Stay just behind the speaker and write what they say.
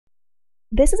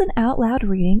This is an out loud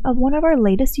reading of one of our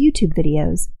latest YouTube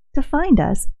videos. To find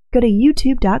us, go to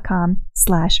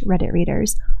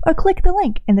youtube.com/redditreaders or click the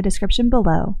link in the description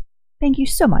below. Thank you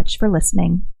so much for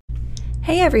listening.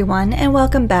 Hey everyone, and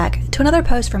welcome back to another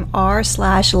post from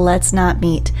r/Let's Not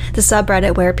Meet, the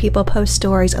subreddit where people post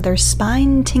stories of their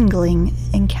spine-tingling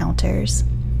encounters.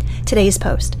 Today's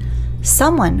post: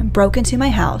 someone broke into my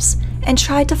house and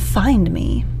tried to find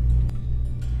me.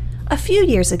 A few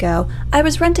years ago, I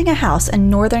was renting a house in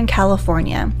Northern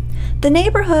California. The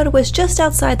neighborhood was just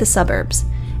outside the suburbs.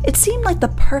 It seemed like the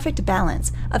perfect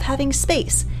balance of having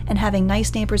space and having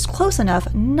nice neighbors close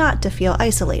enough not to feel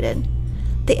isolated.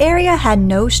 The area had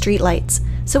no streetlights,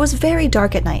 so it was very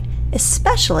dark at night,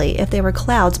 especially if there were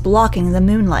clouds blocking the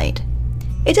moonlight.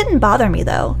 It didn't bother me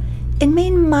though. It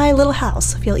made my little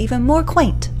house feel even more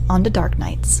quaint on the dark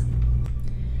nights.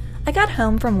 I got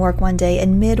home from work one day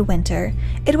in mid-winter.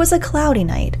 It was a cloudy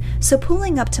night, so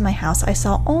pulling up to my house I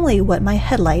saw only what my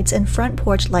headlights and front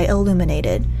porch light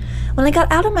illuminated. When I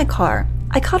got out of my car,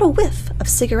 I caught a whiff of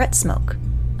cigarette smoke.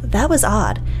 That was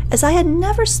odd, as I had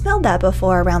never smelled that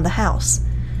before around the house.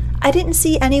 I didn't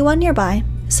see anyone nearby,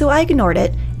 so I ignored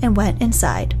it and went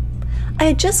inside. I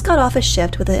had just got off a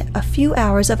shift with a few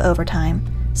hours of overtime,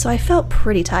 so I felt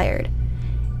pretty tired.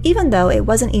 Even though it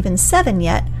wasn't even 7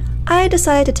 yet, I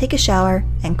decided to take a shower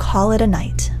and call it a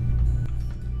night.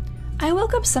 I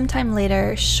woke up sometime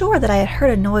later, sure that I had heard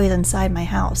a noise inside my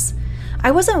house. I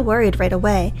wasn't worried right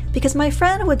away because my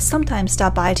friend would sometimes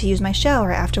stop by to use my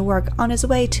shower after work on his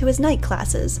way to his night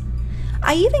classes.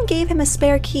 I even gave him a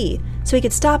spare key so he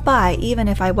could stop by even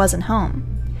if I wasn't home.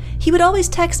 He would always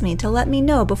text me to let me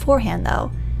know beforehand though,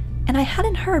 and I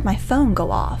hadn't heard my phone go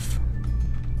off.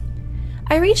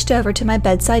 I reached over to my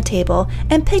bedside table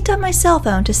and picked up my cell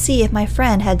phone to see if my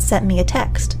friend had sent me a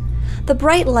text. The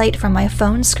bright light from my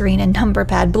phone screen and number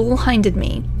pad blinded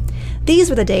me. These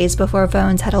were the days before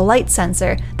phones had a light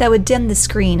sensor that would dim the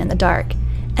screen in the dark,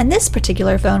 and this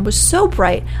particular phone was so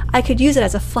bright I could use it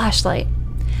as a flashlight.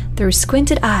 Through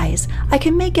squinted eyes, I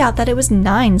could make out that it was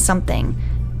 9-something,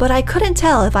 but I couldn't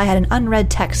tell if I had an unread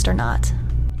text or not.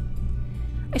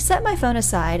 I set my phone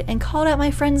aside and called out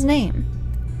my friend's name.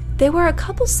 There were a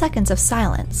couple seconds of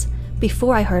silence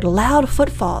before I heard loud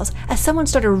footfalls as someone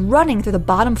started running through the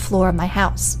bottom floor of my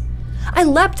house. I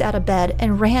leapt out of bed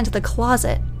and ran to the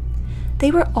closet. They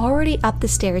were already up the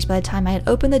stairs by the time I had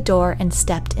opened the door and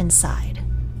stepped inside.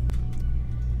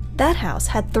 That house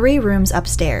had 3 rooms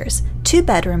upstairs, 2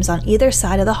 bedrooms on either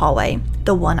side of the hallway,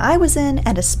 the one I was in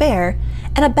and a spare,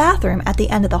 and a bathroom at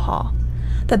the end of the hall.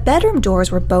 The bedroom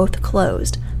doors were both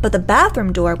closed, but the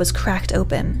bathroom door was cracked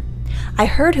open. I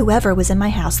heard whoever was in my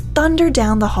house thunder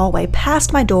down the hallway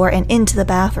past my door and into the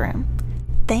bathroom.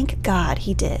 Thank God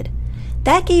he did.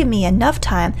 That gave me enough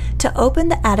time to open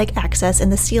the attic access in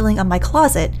the ceiling of my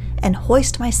closet and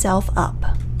hoist myself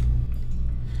up.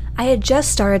 I had just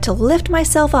started to lift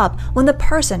myself up when the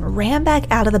person ran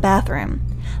back out of the bathroom.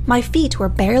 My feet were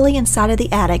barely inside of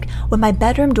the attic when my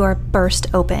bedroom door burst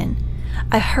open.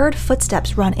 I heard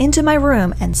footsteps run into my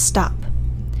room and stop.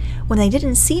 When they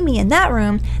didn't see me in that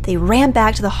room, they ran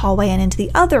back to the hallway and into the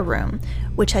other room,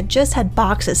 which had just had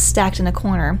boxes stacked in a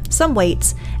corner, some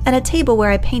weights, and a table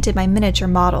where I painted my miniature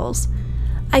models.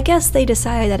 I guess they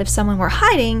decided that if someone were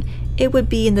hiding, it would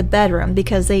be in the bedroom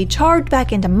because they charged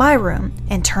back into my room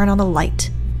and turned on the light.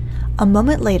 A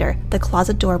moment later, the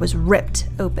closet door was ripped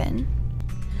open.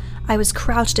 I was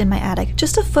crouched in my attic,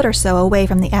 just a foot or so away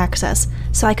from the access,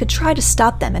 so I could try to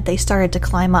stop them if they started to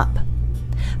climb up.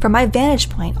 From my vantage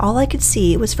point, all I could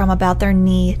see was from about their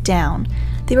knee down.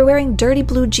 They were wearing dirty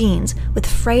blue jeans with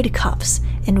frayed cuffs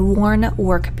and worn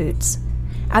work boots.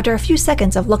 After a few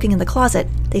seconds of looking in the closet,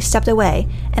 they stepped away,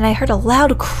 and I heard a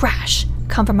loud crash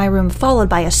come from my room, followed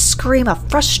by a scream of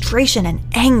frustration and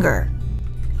anger.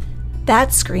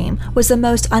 That scream was the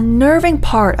most unnerving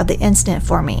part of the incident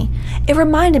for me. It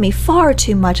reminded me far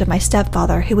too much of my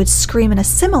stepfather, who would scream in a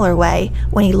similar way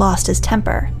when he lost his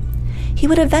temper. He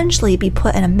would eventually be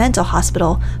put in a mental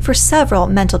hospital for several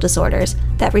mental disorders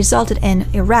that resulted in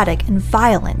erratic and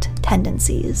violent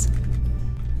tendencies.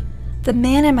 The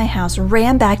man in my house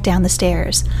ran back down the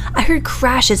stairs. I heard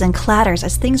crashes and clatters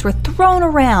as things were thrown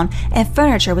around and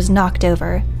furniture was knocked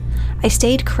over. I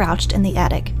stayed crouched in the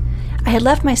attic. I had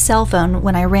left my cell phone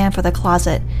when I ran for the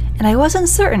closet, and I wasn't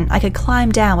certain I could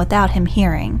climb down without him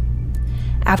hearing.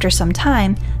 After some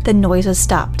time, the noises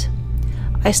stopped.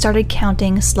 I started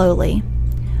counting slowly.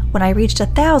 When I reached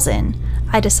 1,000,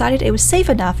 I decided it was safe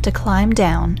enough to climb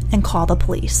down and call the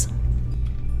police.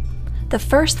 The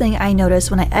first thing I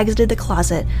noticed when I exited the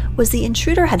closet was the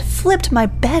intruder had flipped my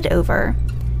bed over.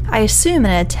 I assume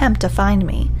in an attempt to find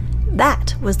me.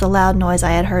 That was the loud noise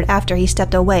I had heard after he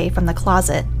stepped away from the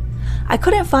closet. I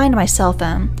couldn't find my cell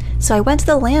phone, so I went to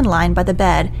the landline by the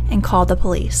bed and called the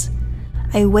police.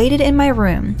 I waited in my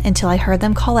room until I heard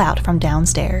them call out from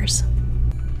downstairs.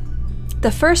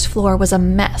 The first floor was a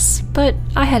mess, but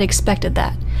I had expected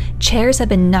that. Chairs had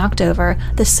been knocked over,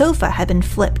 the sofa had been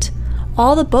flipped.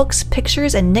 All the books,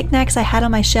 pictures, and knickknacks I had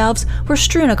on my shelves were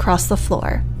strewn across the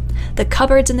floor. The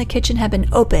cupboards in the kitchen had been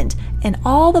opened, and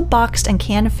all the boxed and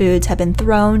canned foods had been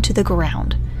thrown to the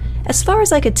ground. As far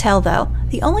as I could tell, though,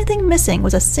 the only thing missing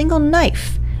was a single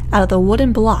knife out of the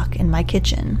wooden block in my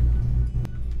kitchen.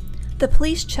 The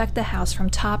police checked the house from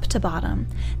top to bottom.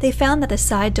 They found that the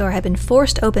side door had been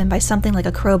forced open by something like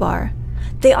a crowbar.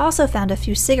 They also found a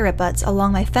few cigarette butts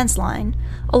along my fence line,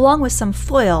 along with some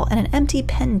foil and an empty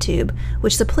pen tube,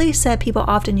 which the police said people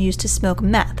often use to smoke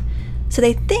meth, so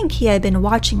they think he had been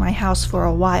watching my house for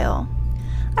a while.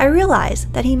 I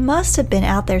realized that he must have been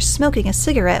out there smoking a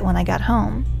cigarette when I got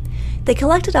home. They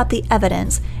collected up the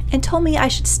evidence and told me I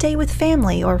should stay with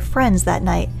family or friends that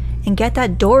night and get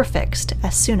that door fixed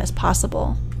as soon as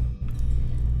possible.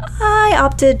 I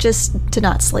opted just to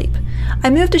not sleep. I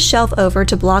moved a shelf over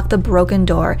to block the broken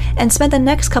door and spent the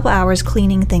next couple hours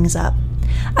cleaning things up.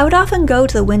 I would often go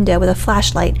to the window with a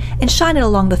flashlight and shine it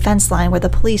along the fence line where the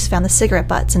police found the cigarette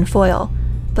butts and foil,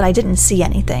 but I didn't see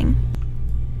anything.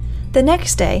 The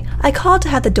next day, I called to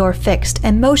have the door fixed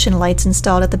and motion lights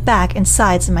installed at the back and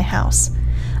sides of my house.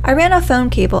 I ran a phone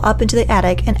cable up into the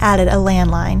attic and added a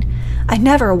landline. I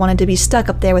never wanted to be stuck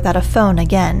up there without a phone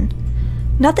again.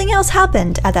 Nothing else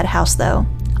happened at that house, though.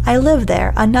 I lived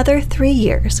there another 3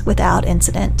 years without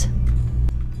incident.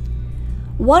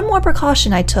 One more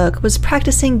precaution I took was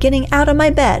practicing getting out of my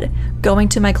bed, going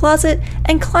to my closet,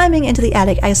 and climbing into the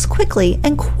attic as quickly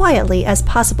and quietly as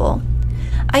possible.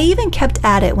 I even kept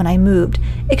at it when I moved,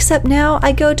 except now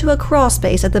I go to a crawl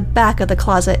space at the back of the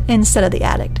closet instead of the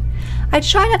attic. I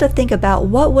try not to think about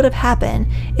what would have happened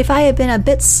if I had been a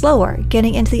bit slower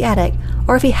getting into the attic,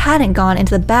 or if he hadn't gone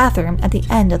into the bathroom at the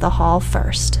end of the hall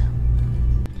first.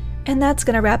 And that's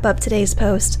going to wrap up today's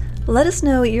post. Let us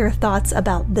know your thoughts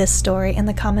about this story in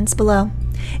the comments below.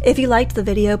 If you liked the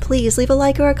video, please leave a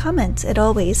like or a comment. It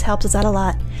always helps us out a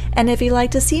lot. And if you'd like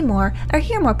to see more or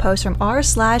hear more posts from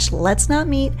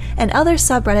r/letsnotmeet and other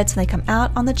subreddits when they come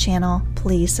out on the channel,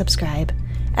 please subscribe.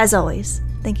 As always,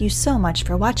 thank you so much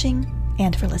for watching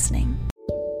and for listening.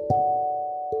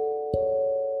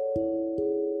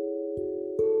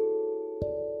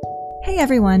 Hey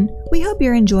everyone, we hope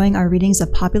you're enjoying our readings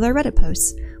of popular Reddit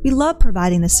posts. We love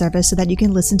providing this service so that you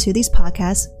can listen to these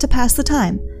podcasts to pass the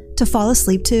time, to fall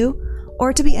asleep to,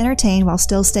 or to be entertained while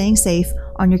still staying safe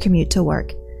on your commute to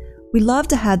work. We love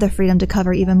to have the freedom to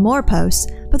cover even more posts,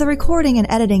 but the recording and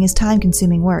editing is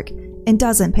time-consuming work and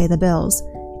doesn't pay the bills.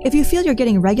 If you feel you're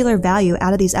getting regular value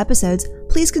out of these episodes,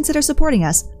 please consider supporting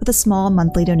us with a small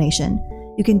monthly donation.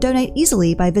 You can donate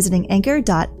easily by visiting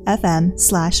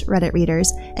anchor.fm/redditreaders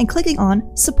and clicking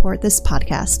on Support This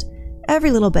Podcast.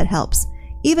 Every little bit helps,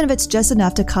 even if it's just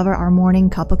enough to cover our morning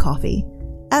cup of coffee.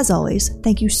 As always,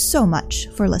 thank you so much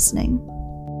for listening.